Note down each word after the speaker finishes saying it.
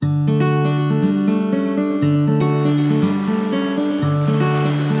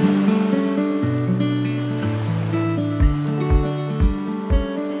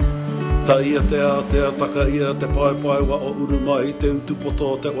ia te ataka ia te pai wa o urumai te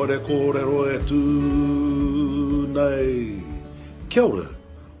utupoto te ore kōrero e tū nei. Kia ora.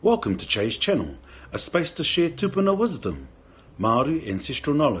 Welcome to Chase Channel, a space to share tupuna wisdom, Māori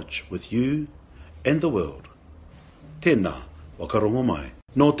ancestral knowledge with you and the world. Tēnā, wakarongo mai.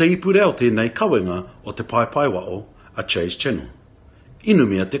 No te ipureo tēnei kawenga o te pai wao a Chase Channel.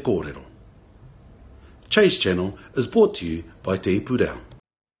 Inumia te kōrero. Chase Channel is brought to you by Te Ipureo.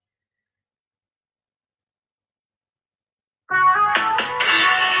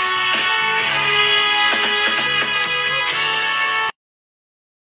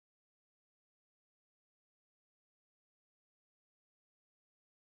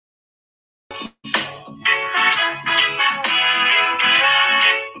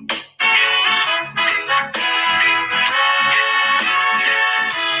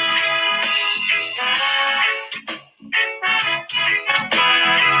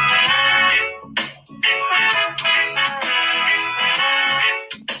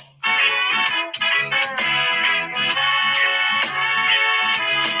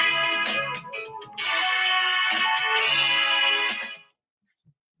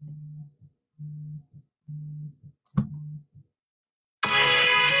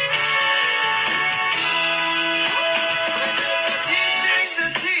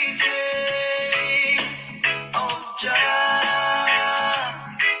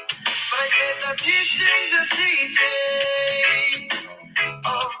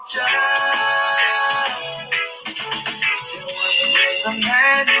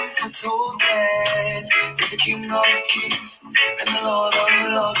 Told that you're the King of Kings and the Lord of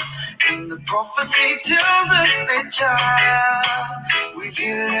Lords, and the prophecy tells us that Jah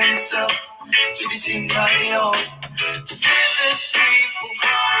revealed himself to be seen by all, to save his people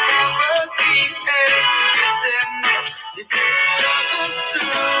from poverty and to get them up the dead struggles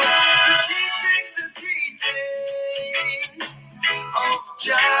through the teachings of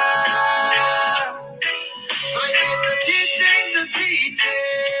Jah. So I said the teachings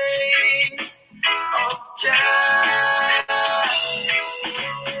of Jah.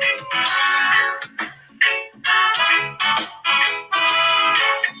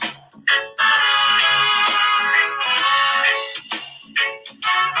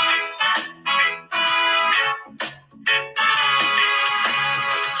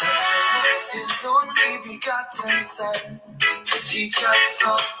 His only begotten Son to teach us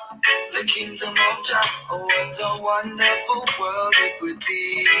of the kingdom of Jah. Oh, what a wonderful world it would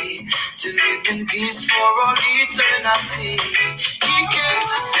be to live in peace for all eternity. He came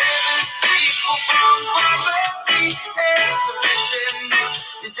to save his people from poverty and to let them know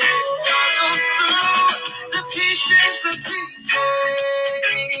the dead struggles through the teachings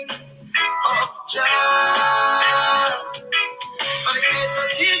of Jah. But he said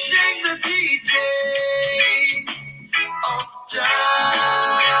the teachings of Jah.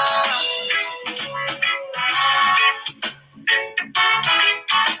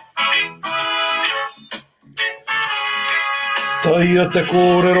 Taia te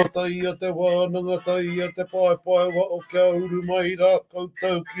kōrero, taia te wānanga, taia te pai wa o kia uru mai rā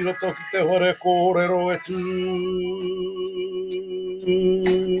koutou ki roto ki te hore kōrero e tū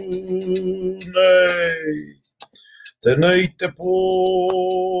nei. Tēnei te pō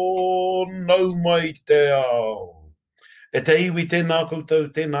nau mai te ao. E te iwi tēnā koutou,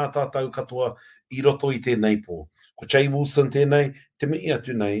 tēnā tātou katoa i roto i tēnei pō. Ko Jay Wilson tēnei, te mii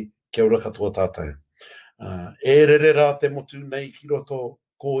atu nei, kia ora katoa tātou. E rere rā te motu nei ki roto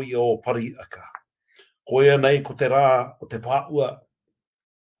ko i o pari aka. Ko ia nei ko te rā o te pāua,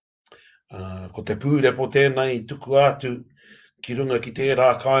 ko te pūrepo tēnei tuku atu ki runga ki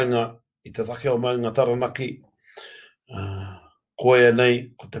tērā kāinga i te take o maunga taranaki. Ko ia nei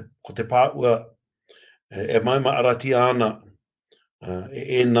ko te pāua e mauma arati ana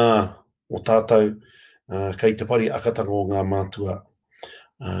e nā o tātou kei te pari akatanga o ngā mātua.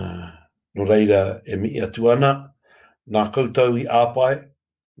 No reira e mi atu ana, nā koutou i āpai,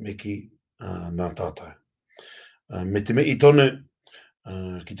 me ki nā tātou. Me te mei tonu,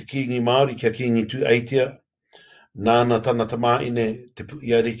 ki te kingi Māori, kia kingi tū eitia, nāna tana tamaine te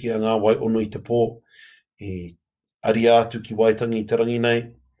pui ariki a ngā wai ono i te pō, i ari atu ki Waitangi i te rangi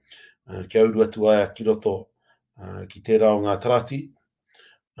nei, kia uru atu aia ki roto ki tērā o ngā tarati,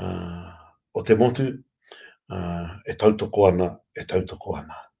 o te motu, e tautoko ana.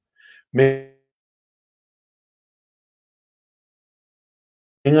 Me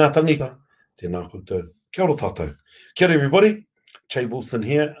ngā tangika, tēnā koutou. Kia ora tātou. Kia ora everybody. Jay Wilson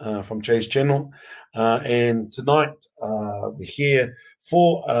here from Chase Channel. And tonight we're here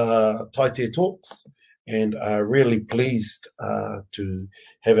for Taite Talks. and really pleased to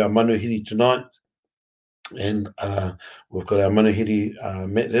have our manuhiri tonight. And we've got our manuhiri,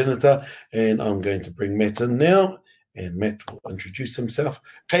 Matt Renata, and I'm going to bring Matt in now, and Matt will introduce himself.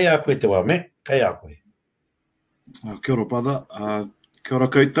 Kei a koe te wā, Matt. Kei a koe. Kia ora, brother. Kia ora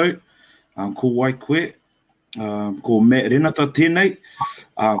koutou. Ko wai koe. Ko Matt Renata tēnei.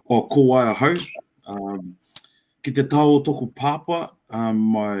 Ko wai ahau. Ki te tau o toku pāpua,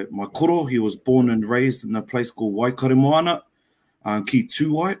 my koro, he was born and raised in a place called Waikaremoana, ki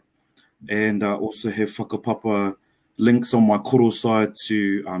Tūwai, and also have whakapapa links on my koro side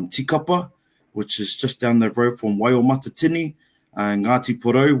to Tikapa, which is just down the road from Waiō-Matatini, Ngāti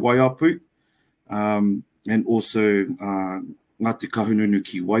Porou, Waiapu, and also Ngāti Kahununu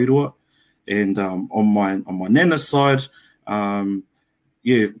ki Wairoa. And on my nana's side,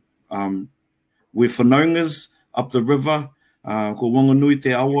 we're whanaungas up the river, ko Wanganui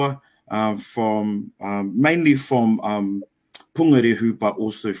te awa, from mainly from Pungarehu, but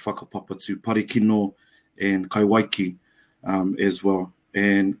also whakapapa to Parikino and Kaiwaiki as well.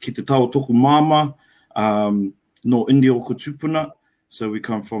 And ki te tau toku mama, no India o ko tupuna. So we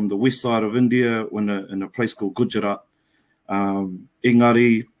come from the west side of India in a place called Gujarat.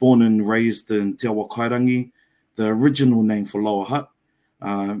 Engari, born and raised in Te Awa Kairangi, the original name for Lower Hutt,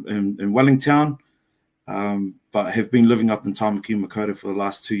 in Wellington. But have been living up in Tamaki Makaurau for the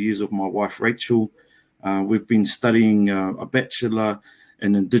last 2 years with my wife, Rachel. We've been studying a bachelor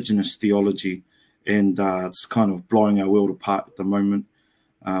in Indigenous theology, and it's kind of blowing our world apart at the moment.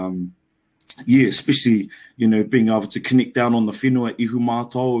 Especially, being able to connect down on the whenua ihu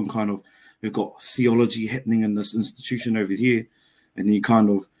mātou, and kind of, we've got theology happening in this institution over here, and then you kind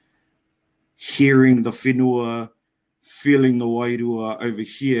of hearing the whenua, feeling the wairua over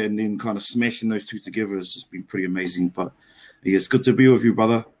here, and then kind of smashing those two together has just been pretty amazing. But yeah, it's good to be with you,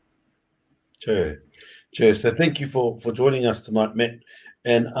 brother. Sure. So thank you for joining us tonight, Matt.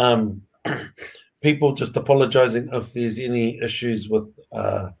 And people, just apologising if there's any issues with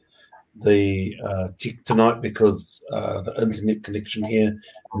the tech tonight, because the internet connection here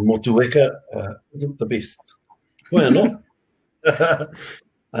in Motueka isn't the best. Well, not.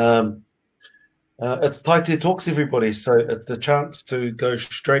 It's Taite Talks, everybody, so it's the chance to go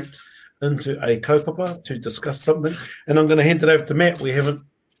straight into a kaupapa to discuss something. And I'm going to hand it over to Matt. We haven't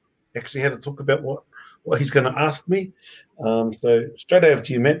actually had a talk about what he's going to ask me. So straight over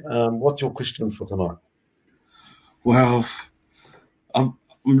to you, Matt. What's your questions for tonight? Well,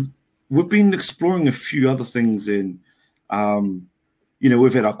 we've been exploring a few other things, and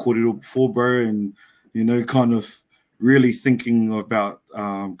we've had our kōrero before, bro, and kind of really thinking about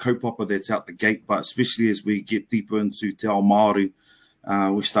kaupapa that's out the gate, but especially as we get deeper into te ao Māori,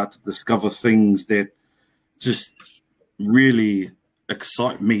 we start to discover things that just really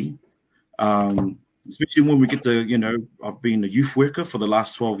excite me, especially when we get to, I've been a youth worker for the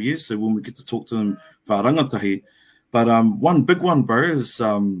last 12 years, so when we get to talk to them wha rangatahi. But one big one, bro,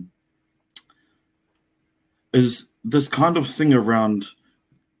 is this kind of thing around,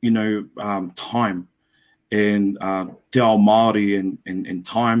 time. And te ao Māori and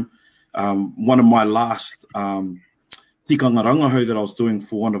time. One of my last tikanga rangahau that I was doing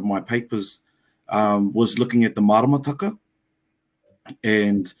for one of my papers was looking at the maramataka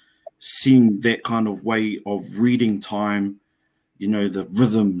and seeing that kind of way of reading time, the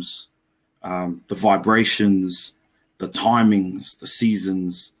rhythms, the vibrations, the timings, the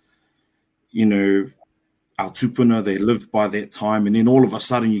seasons, our tupuna, they live by that time. And then all of a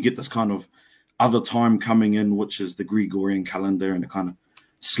sudden you get this kind of other time coming in, which is the Gregorian calendar, and it kind of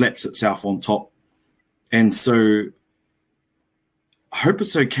slaps itself on top. And so I hope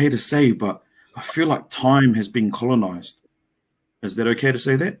it's okay to say, but I feel like time has been colonized. Is that okay to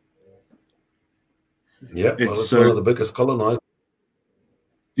say that? Yeah, it's one of the biggest colonized.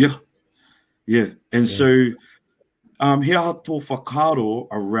 Yeah. And so he aha tō whakaro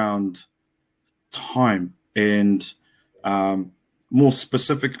around time, and more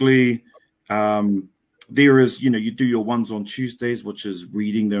specifically, there is, you do your ones on Tuesdays, which is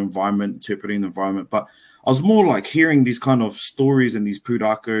reading the environment, interpreting the environment. But I was more like hearing these kind of stories and these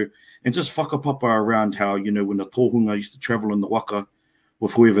pūrākau, and just whakapapa around how, when the tohunga used to travel in the waka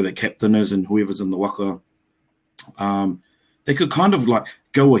with whoever the captain is and whoever's in the waka, they could kind of like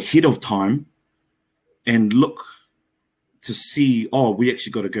go ahead of time and look to see, we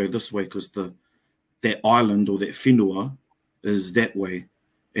actually got to go this way because that island or that whenua is that way.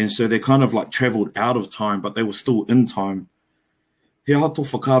 And so they kind of like traveled out of time, but they were still in time. He aha tō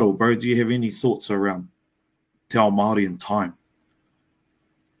whakaro, bro, do you have any thoughts around te ao Māori and time?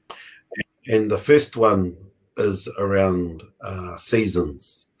 And the first one is around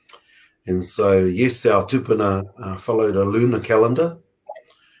seasons. And so, yes, our tupuna followed a lunar calendar,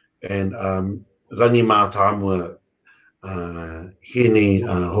 and Rangi Mātāmua, Hene,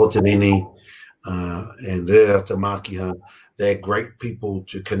 Hotaneni, and Rea Tamakiha, they're great people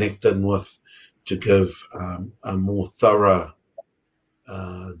to connect in with, to give a more thorough,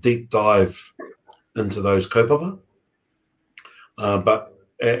 deep dive into those kaupapa. But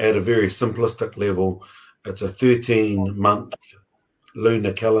at a very simplistic level, it's a 13-month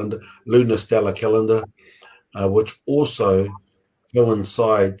lunar stellar calendar, which also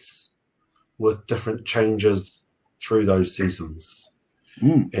coincides with different changes through those seasons.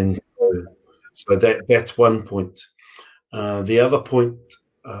 And so that's one point. The other point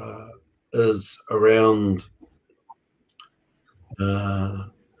is around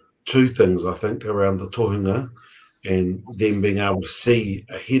two things, I think, around the tohunga and them being able to see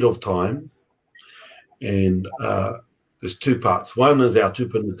ahead of time. And there's two parts. One is our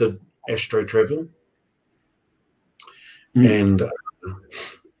tupuna did astro travel, and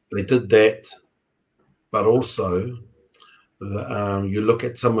they did that, but also you look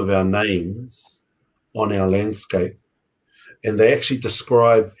at some of our names on our landscape, and they actually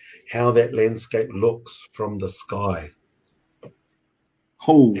describe how that landscape looks from the sky.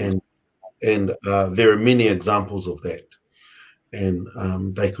 And there are many examples of that. And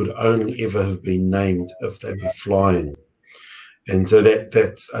they could only ever have been named if they were flying. And so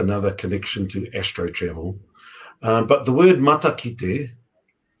that's another connection to astro travel. But the word matakite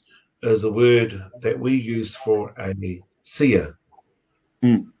is a word that we use for a seer.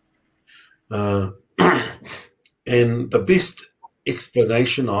 And the best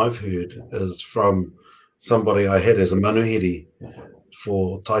explanation I've heard is from somebody I had as a manuhiri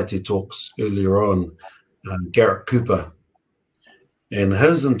for Taite Talks earlier on, Garrett Cooper. And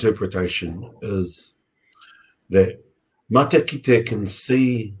his interpretation is that matakite can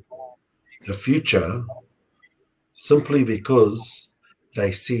see the future simply because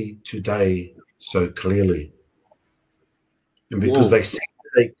they see today so clearly. And because they see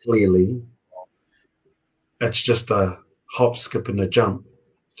today clearly, it's just a hop, skip, and a jump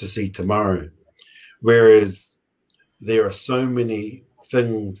to see tomorrow. Whereas there are so many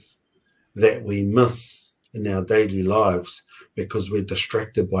things that we miss in our daily lives because we're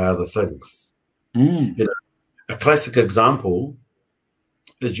distracted by other things. You know, a classic example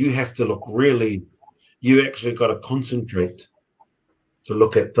is you have to look really, you actually got to concentrate to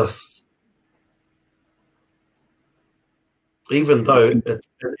look at this. Even though it's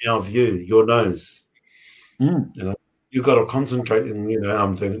in our view, your nose, you know, you've got to concentrate, and, you know,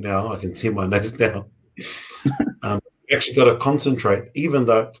 I'm doing it now, I can see my nose now. You actually got to concentrate, even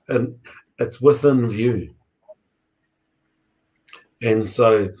though it's within view. And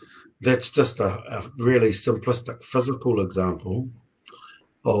so that's just a really simplistic physical example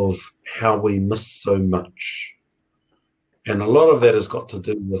of how we miss so much. And a lot of that has got to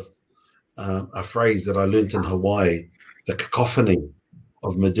do with a phrase that I learned in Hawaii, the cacophony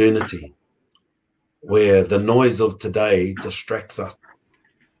of modernity, where the noise of today distracts us.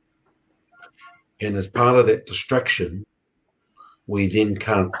 And as part of that distraction, we then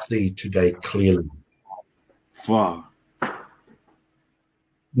can't see today clearly. Wow.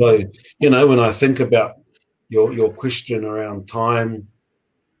 So, you know, when I think about your question around time,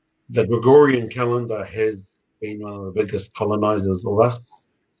 the Gregorian calendar has been one of the biggest colonizers of us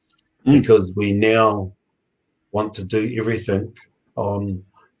because we now want to do everything on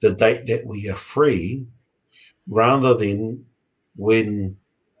the date that we are free rather than when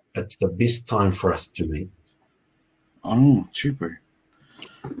it's the best time for us to meet. Oh, super.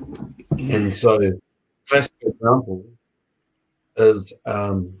 And so, classic example is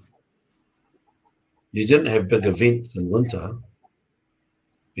you didn't have big events in winter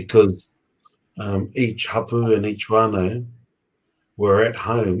because each hapu and each whānau were at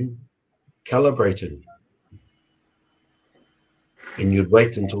home calibrating. And you'd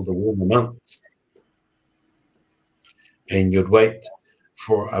wait until the warmer months. And you'd wait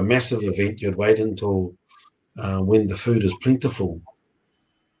for a massive event. You'd wait until when the food is plentiful.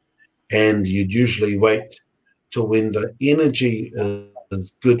 And you'd usually wait till when the energy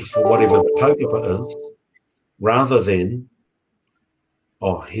is good for whatever the kaupapa is, rather than,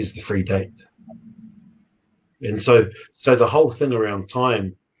 oh, here's the free date. And so the whole thing around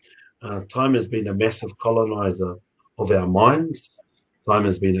time has been a massive colonizer of our minds. Time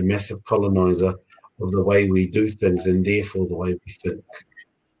has been a massive colonizer of the way we do things and therefore the way we think.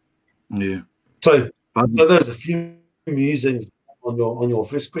 Yeah. So there's a few musings on your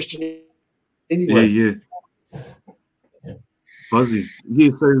first question anyway. Yeah. Buzzy. Yeah,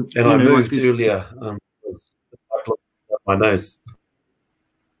 so and I moved earlier my nose.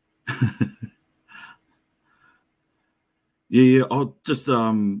 Yeah. Oh, just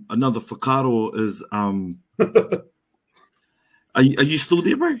another whakaro is are you still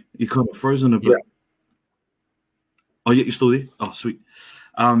there, bro? You kind of frozen a bit. Yeah. Oh yeah, you're still there? Oh, sweet.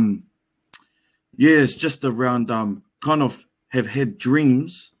 Yeah, it's just around kind of have had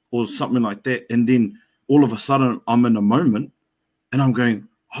dreams or something like that, and then all of a sudden I'm in a moment and I'm going,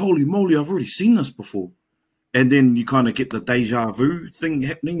 holy moly, I've already seen this before. And then you kind of get the deja vu thing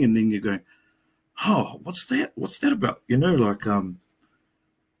happening, and then you're going, oh, what's that? What's that about? You know, like yeah,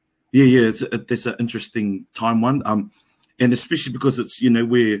 it's an interesting time one. And especially because it's, you know,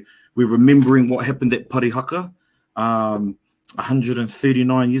 we're remembering what happened at Parihaka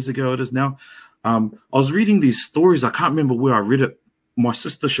 139 years ago it is now. I was reading these stories. I can't remember where I read it. My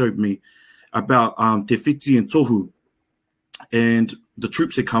sister showed me about Te Whiti and Tohu, and the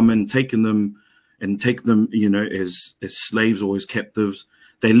troops had come in, take them, you know, as slaves or as captives.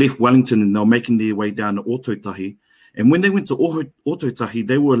 They left Wellington and they were making their way down to Ōtautahi. And when they went to Ōtautahi,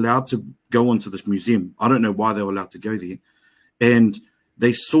 they were allowed to go into this museum. I don't know why they were allowed to go there. And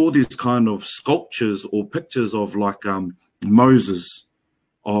they saw these kind of sculptures or pictures of like Moses,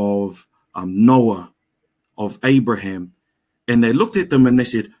 of Noah, of Abraham. And they looked at them and they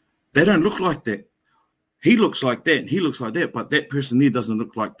said, they don't look like that. He looks like that and he looks like that, but that person there doesn't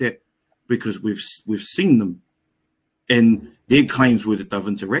look like that, because we've seen them. And their claims were that they've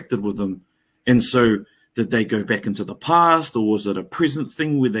interacted with them. And so did they go back into the past, or was it a present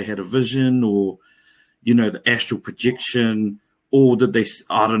thing where they had a vision, or, you know, the astral projection, or did they,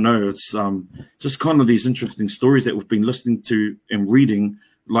 I don't know. It's just kind of these interesting stories that we've been listening to and reading.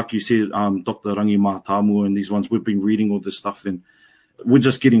 Like you said, Dr. Rangi Mātāmua and these ones, we've been reading all this stuff, and we're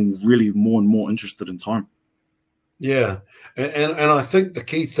just getting really more and more interested in time. Yeah. And I think the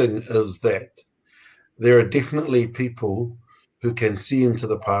key thing is that there are definitely people who can see into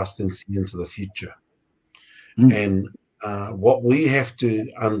the past and see into the future. And what we have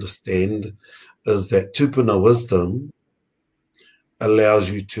to understand is that tupuna wisdom allows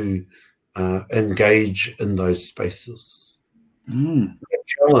you to engage in those spaces.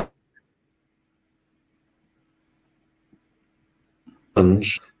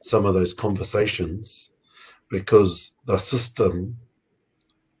 Challenge some of those conversations, because the system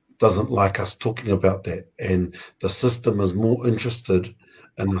doesn't like us talking about that, and the system is more interested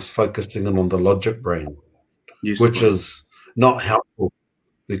in us focusing in on the logic brain, which is not helpful,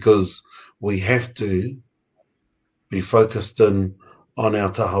 because we have to be focused in on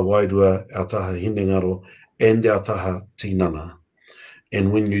our taha wairua, our taha hinengaro, and our taha tinana.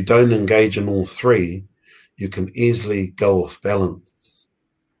 And when you don't engage in all three, you can easily go off balance.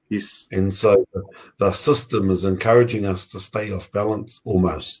 Yes. And so the system is encouraging us to stay off balance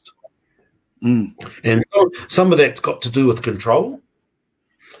almost. And some of that's got to do with control,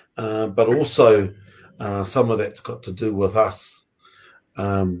 but also some of that's got to do with us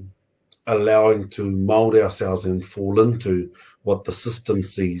allowing to mold ourselves and fall into what the system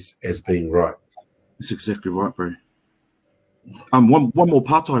sees as being right. That's exactly right, bro. One more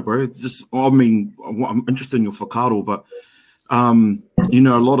partai, bro. Just, I mean, I'm interested in your whakaro, but you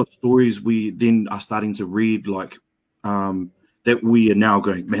know, a lot of stories we then are starting to read, like that we are now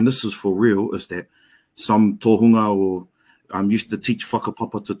going, man, this is for real. Is that some tohunga or used to teach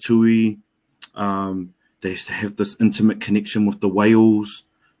whakapapa to tui. They used to have this intimate connection with the whales,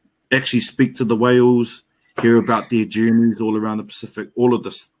 actually speak to the whales, hear about their journeys all around the Pacific. All of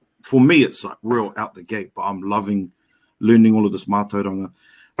this, for me, it's like real out the gate, but I'm loving learning all of this mātauranga.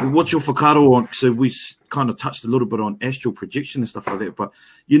 What's your whakaro on? So we kind of touched a little bit on astral projection and stuff like that, but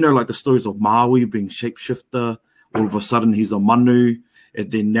you know, like the stories of Maui being shapeshifter, all of a sudden he's a manu,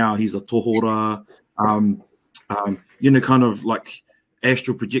 and then now he's a tohora, you know, kind of like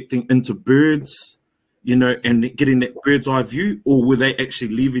astral projecting into birds, you know, and getting that bird's eye view, or were they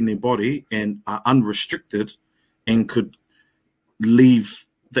actually leaving their body and are unrestricted and could leave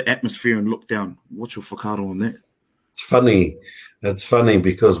the atmosphere and look down? What's your whakaro on that? It's funny. It's funny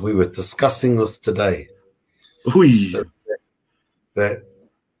because we were discussing this today. That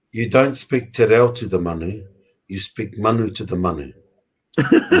you don't speak te reo to the manu, you speak manu to the manu.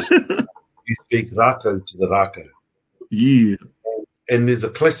 You speak rākau to the rākau. Yeah. And there's a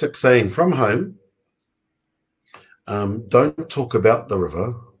classic saying from home, don't talk about the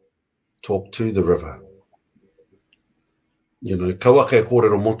river, talk to the river. You know, kauaka e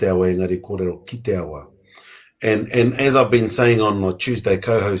kōrero mo te awa, engari kōrero ki te awa. And as I've been saying on my Tuesday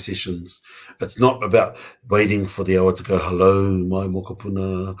coho sessions, it's not about waiting for the hour to go, hello, my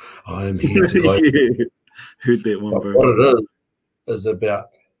mokopuna, I am here to guide you. Heard that one, bro. What it is about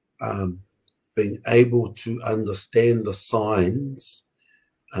being able to understand the signs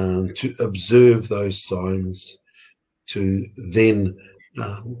to observe those signs, to then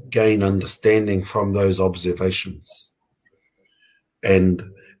gain understanding from those observations. And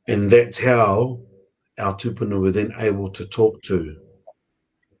that's how our tupuna were then able to talk to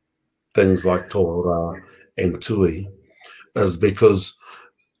things like Tōra and Tui, is because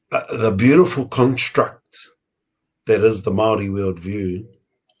the beautiful construct that is the Māori worldview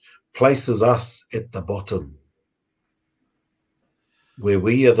places us at the bottom, where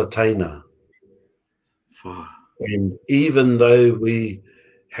we are the teina. And even though we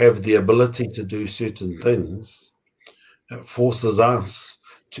have the ability to do certain things, it forces us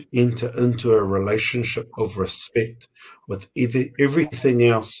to enter into a relationship of respect with everything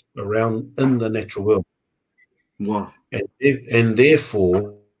else around in the natural world. Wow. And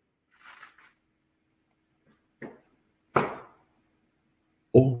therefore,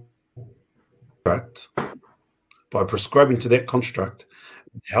 by prescribing to that construct,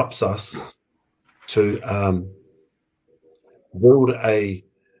 it helps us to build a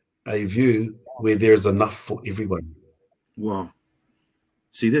view where there's enough for everyone. Wow.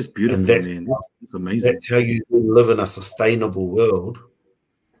 See, that's beautiful, man. That's amazing. That's how you live in a sustainable world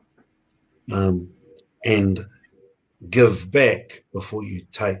and give back before you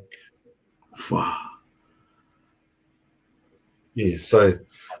take. Wow. Yeah, so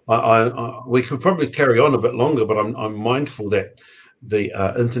we could probably carry on a bit longer, but I'm mindful that the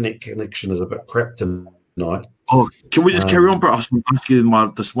internet connection is a bit crap tonight. Oh, can we just carry on, bro? I was going to ask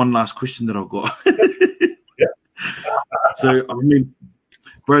you this one last question that I've got. Yeah. So, I mean,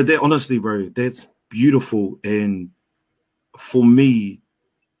 bro, honestly, bro, that's beautiful. And for me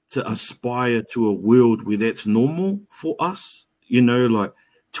to aspire to a world where that's normal for us, you know, like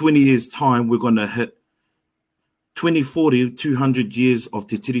 20 years' time, we're going to hit 20, 40, 200 years of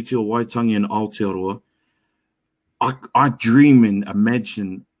Te Tiriti o Waitangi and Aotearoa. I dream and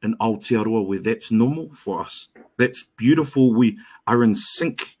imagine an Aotearoa where that's normal for us. That's beautiful. We are in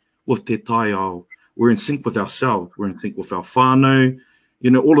sync with Te Tai Ao. We're in sync with ourselves. We're in sync with our whānau,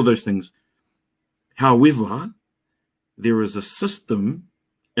 you know, all of those things. However, there is a system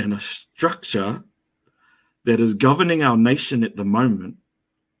and a structure that is governing our nation at the moment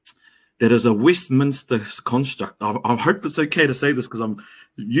that is a Westminster construct. I hope it's okay to say this because I'm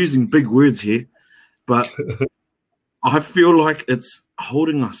using big words here, but I feel like it's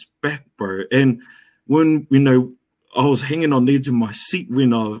holding us back, bro. And when, you know, I was hanging on the edge of my seat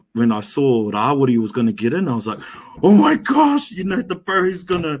when I saw Rawiri was going to get in, I was like, oh my gosh, you know, the bro, he's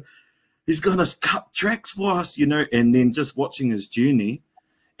gonna cut tracks for us, you know. And then just watching his journey,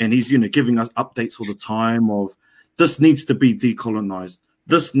 and he's, you know, giving us updates all the time of this needs to be decolonized.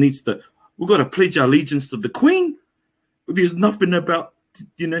 We've got to pledge our allegiance to the Queen. There's nothing about,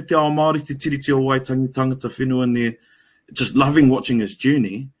 you know, Te Ao Māori, Te Tiriti o Waitangi, tangata whenua in there, just loving watching his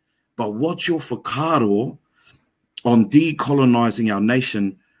journey. But what's your whakaaro on decolonizing our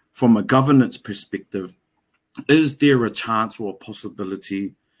nation from a governance perspective? Is there a chance or a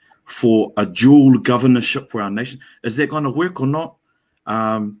possibility for a dual governorship for our nation? Is that going to work or not?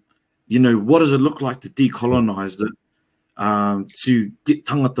 You know, what does it look like to decolonize it, to get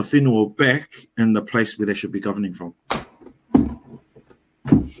tangata whenua back in the place where they should be governing from?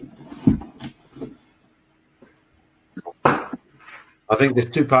 I think there's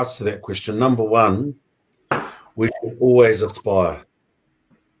two parts to that question. Number one, we should always aspire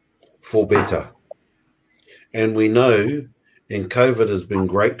for better. And we know, and COVID has been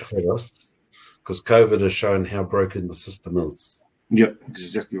great for us because COVID has shown how broken the system is. Yeah,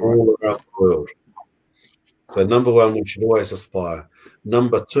 exactly right. All around the world. So number one, we should always aspire.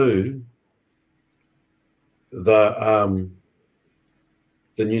 Number two, the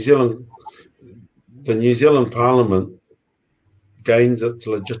New Zealand Parliament gains its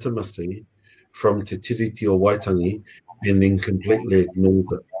legitimacy from Te Tiriti o Waitangi and then completely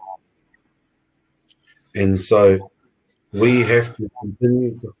ignores it. And so we have to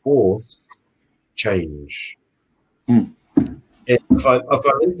continue to force change. And if I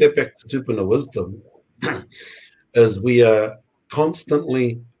link that back to tupuna wisdom, is we are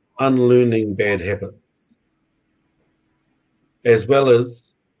constantly unlearning bad habits, as well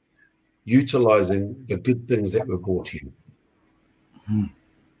as utilizing the good things that were brought here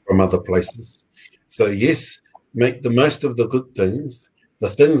from other places. So yes, make the most of the good things. The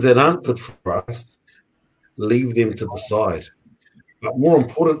things that aren't good for us, leave them to the side. But more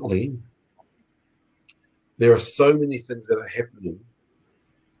importantly, there are so many things that are happening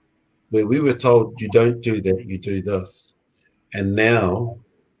where we were told, you don't do that, you do this. And now,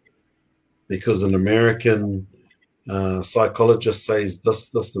 because an American psychologist says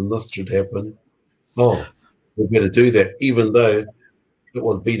this, and this should happen, we better do that, even though that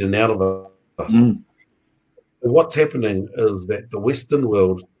was beaten out of us. Mm. What's happening is that the Western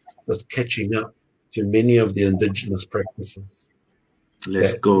world is catching up to many of the indigenous practices.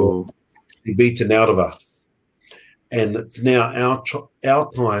 Let's go. Be beaten out of us. And it's now our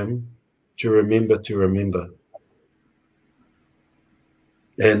time to remember.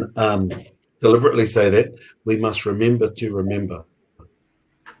 And deliberately say that we must remember to remember.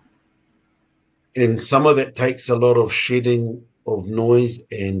 And some of that takes a lot of shedding of noise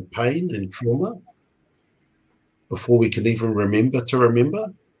and pain and trauma before we can even remember to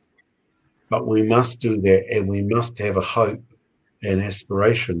remember. But we must do that, and we must have a hope and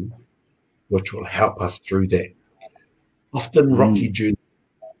aspiration which will help us through that. Often rocky journey,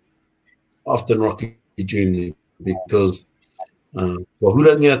 because there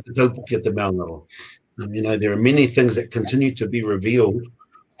are many things that continue to be revealed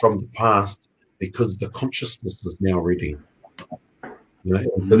from the past because the consciousness is now ready.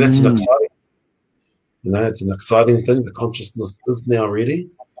 So that's an exciting, it's an exciting thing. The consciousness is now ready,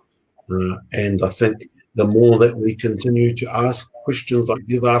 and I think the more that we continue to ask questions like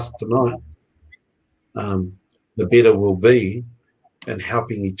you've asked tonight, the better we'll be in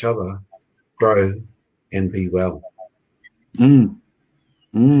helping each other grow and be well.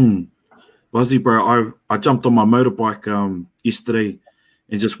 Wazzy, bro, I jumped on my motorbike yesterday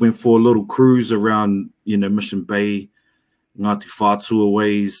and just went for a little cruise around, Mission Bay, Ngāti Whātua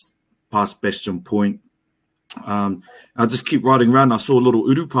ways, past Bastion Point. I just keep riding around. I saw a little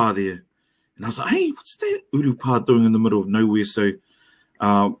urupa there. And I was like, hey, what's that urupa doing in the middle of nowhere? So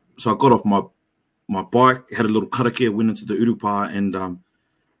I got off my bike, had a little karakia, went into the urupa, and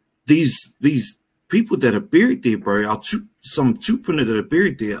these people that are buried there, bro, some tupuna that are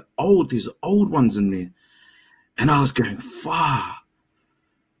buried there, there's old ones in there. And I was going, far.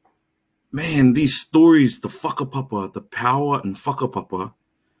 Man, these stories, the whakapapa, the power in whakapapa,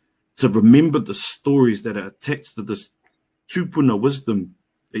 to remember the stories that are attached to this tupuna wisdom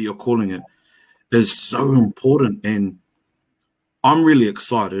that you're calling it, is so important. And I'm really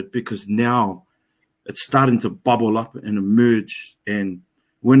excited because now it's starting to bubble up and emerge. And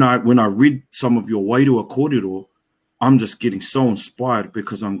when I read some of your Wairua Kōrero, I'm just getting so inspired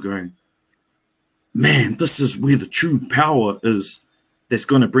because I'm going, man, this is where the true power is that's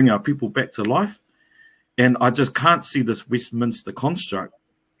going to bring our people back to life. And I just can't see this Westminster construct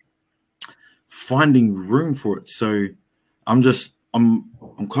finding room for it. So I'm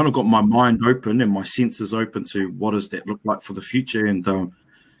kind of got my mind open and my senses open to what does that look like for the future. And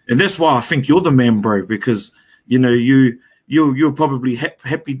that's why I think you're the man, bro, because, you're probably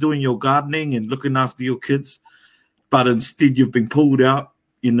happy doing your gardening and looking after your kids, but instead you've been pulled out,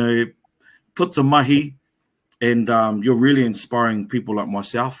 put to mahi, and you're really inspiring people like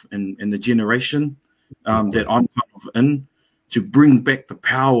myself and the generation that I'm kind of in to bring back the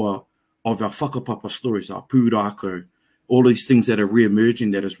power of our whakapapa stories, our pūrākau, all these things that are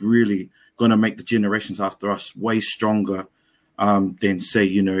re-emerging that is really going to make the generations after us way stronger than, say,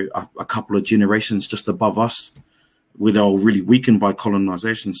 a couple of generations just above us, where they were really weakened by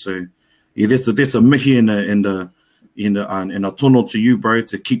colonization. So, yeah, that's a mihi and a tono to you, bro,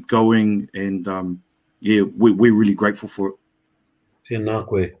 to keep going. And, we're really grateful for it. Tēnā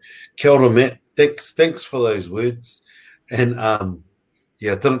koe. Kia ora, Matt. Thanks for those words. And,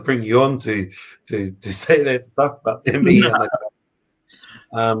 I didn't bring you on to say that stuff, but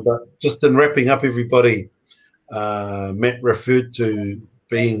but just in wrapping up, everybody, Matt referred to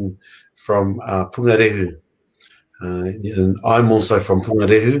being from Pungarehu. And I'm also from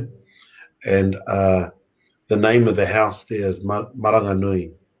Pungarehu, and the name of the house there is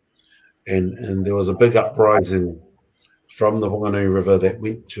Maranganui. And there was a big uprising from the Whanganui River that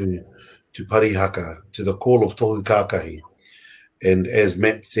went to Parihaka, to the call of Tohu Kākahi. And as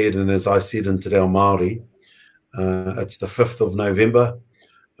Matt said, and as I said in Te Reo Māori, it's the 5th of November,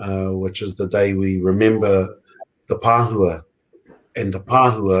 which is the day we remember the Pāhua. And the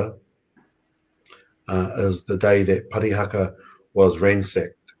Pāhua is the day that Parihaka was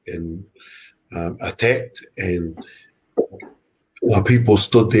ransacked and attacked, and our people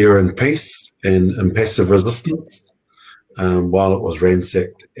stood there in peace and in passive resistance while it was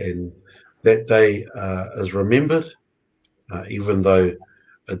ransacked. And that day is remembered, even though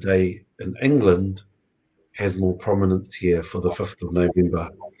a day in England has more prominence here for the 5th of November,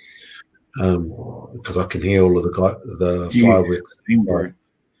 because I can hear all of the fireworks.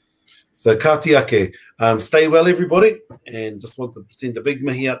 So kāti ake. Stay well, everybody, and just want to send a big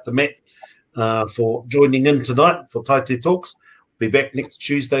mihi out to Matt for joining in tonight for Taite Talks. Be back next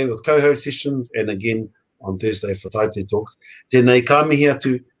Tuesday with co-host sessions, and again on Thursday for Taite Talks. Tēnei ka mihi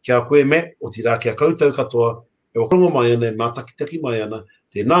atu kia koe, Matt, o te rā kia koutou katoa. E wakongo mai ana, mātakitaki mai ana,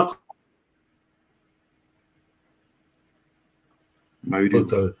 tēnā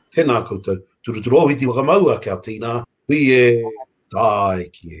koutou, tēnā koutou, turuturo hiti wakamaua kia tīnā, hui e tāi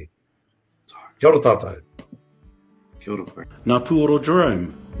ki e. Kia ora tātou. Kia ora. Ngā Puoro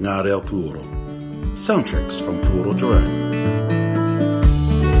Jerome, Ngā Reo Puoro. Soundtracks from Puoro Jerome.